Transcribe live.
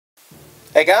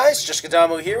Hey guys, Jessica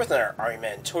Damo here with another Army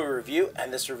Man toy review,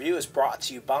 and this review is brought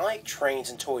to you by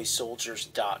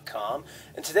TrainsandToySoldiers.com.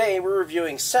 And today we're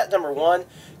reviewing set number 1,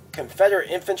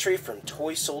 Confederate Infantry from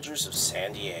Toy Soldiers of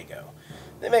San Diego.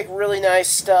 They make really nice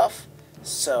stuff,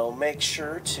 so make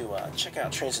sure to check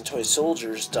out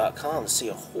TrainsandToySoldiers.com to see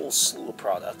a whole slew of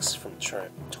products from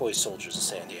Toy Soldiers of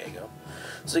San Diego.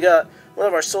 So we got one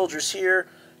of our soldiers here,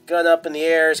 gun up in the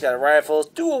air, he's got a rifle,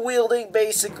 dual wielding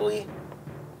basically.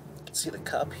 See the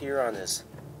cup here on his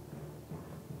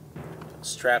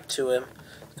strap to him.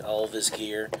 Got all of his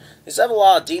gear. These have a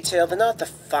lot of detail. They're not the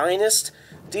finest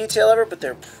detail ever, but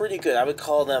they're pretty good. I would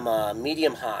call them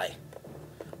medium-high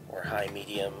or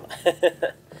high-medium.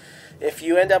 If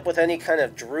you end up with any kind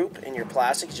of droop in your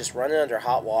plastic, just run it under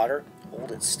hot water,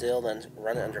 hold it still, then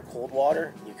run it under cold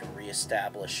water, and you can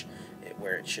reestablish it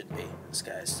where it should be. This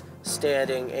guy's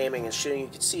standing, aiming, and shooting. You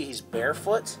can see he's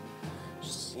barefoot.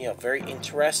 Just, very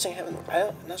interesting. I'm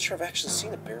not sure I've actually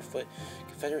seen a barefoot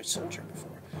Confederate soldier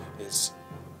before. His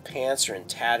pants are in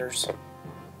tatters.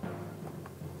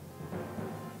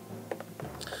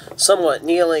 Somewhat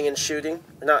kneeling and shooting.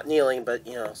 Not kneeling, but,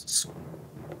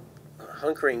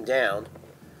 hunkering down.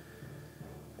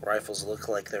 Rifles look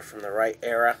like they're from the right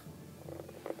era.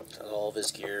 Got all of his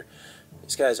gear.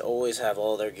 These guys always have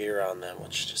all their gear on them,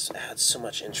 which just adds so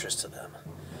much interest to them.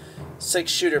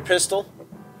 6-shooter pistol.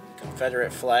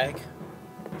 Confederate flag.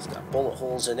 It's got bullet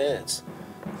holes in it. It's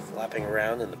flapping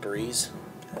around in the breeze.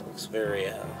 It looks very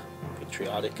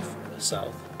patriotic for the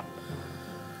South.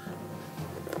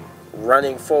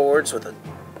 Running forwards with a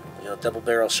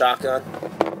double-barrel shotgun.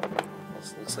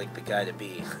 This looks like the guy to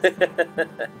be. Definitely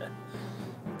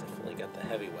got the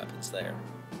heavy weapons there.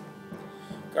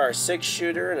 Got our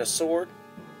 6-shooter and a sword.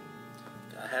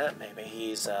 Got a hat. Maybe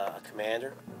he's a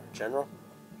commander, general.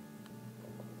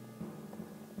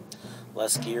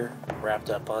 Less gear wrapped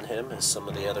up on him as some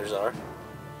of the others are.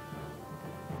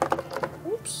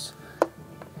 Whoops.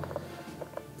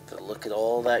 To look at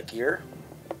all that gear.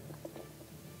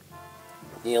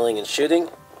 Kneeling and shooting.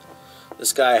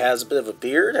 This guy has a bit of a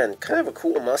beard and kind of a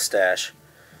cool mustache.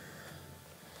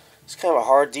 It's kind of a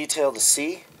hard detail to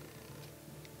see,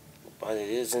 but it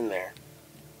is in there.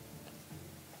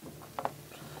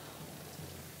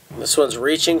 This one's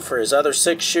reaching for his other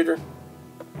 6-shooter.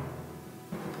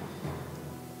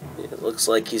 It looks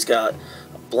like he's got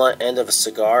a blunt end of a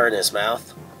cigar in his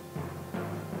mouth.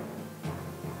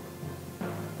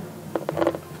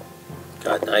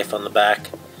 Got a knife on the back.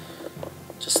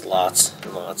 Just lots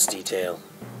and lots of detail.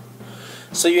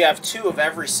 So you have 2 of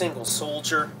every single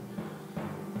soldier.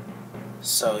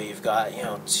 So you've got,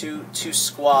 two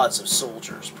squads of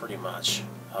soldiers, pretty much,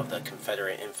 of the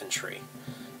Confederate Infantry.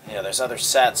 There's other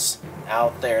sets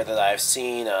out there that I've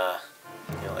seen,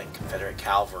 like Confederate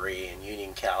Cavalry and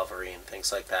Union Cavalry and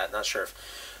things like that. Not sure if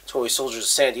Toy Soldiers of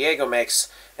San Diego makes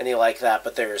any like that,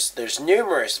 but there's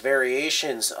numerous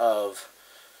variations of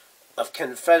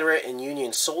Confederate and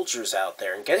Union soldiers out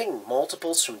there, and getting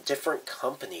multiples from different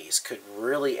companies could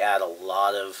really add a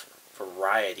lot of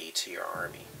variety to your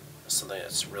army. That's something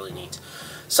that's really neat.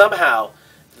 Somehow,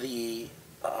 the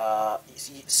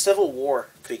Civil War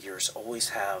figures always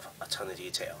have a ton of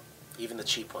detail. Even the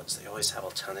cheap ones, they always have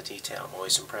a ton of detail. I'm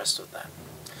always impressed with that.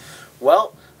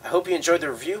 Well, I hope you enjoyed the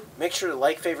review. Make sure to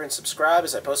like, favorite, and subscribe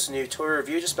as I post a new toy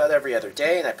review just about every other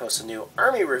day, and I post a new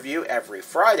Army review every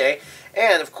Friday.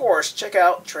 And, of course, check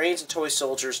out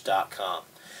TrainsandToySoldiers.com.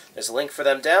 There's a link for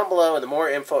them down below in the More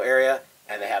Info area,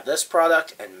 and they have this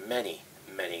product and many,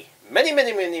 many, many,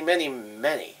 many, many, many,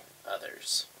 many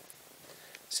others.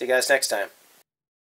 See you guys next time.